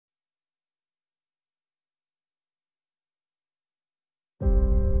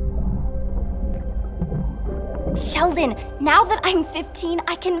Sheldon, now that I'm 15,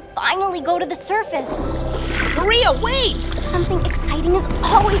 I can finally go to the surface. Saria, wait! Something exciting is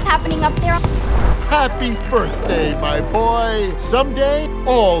always happening up there. Happy birthday, my boy. Someday,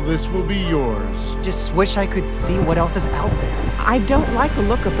 all this will be yours. Just wish I could see what else is out there. I don't like the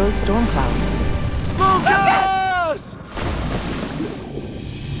look of those storm clouds. Lucas!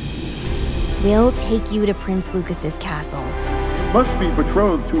 We'll take you to Prince Lucas's castle. Must be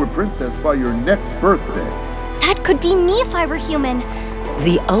betrothed to a princess by your next birthday. That could be me if I were human.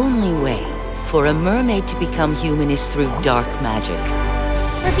 The only way for a mermaid to become human is through dark magic.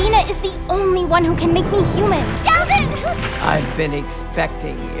 Ravina is the only one who can make me human. Sheldon! I've been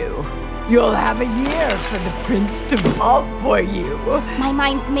expecting you. You'll have a year for the prince to fall for you. My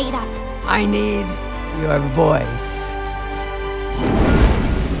mind's made up. I need your voice.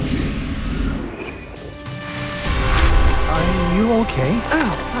 Are you okay?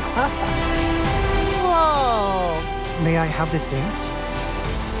 Whoa! May I have this dance?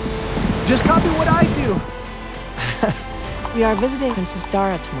 Just copy what I do! We are visiting Princess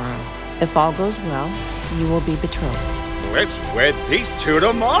Dara tomorrow. If all goes well, you will be betrothed. Let's wed these two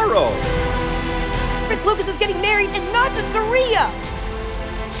tomorrow! Prince Lucas is getting married and not to Saria!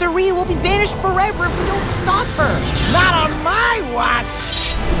 Saria will be banished forever if we don't stop her! Not on my watch!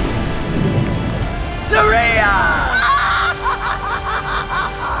 Saria!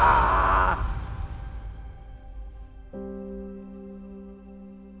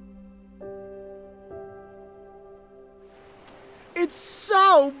 It's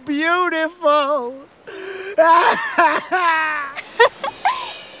so beautiful.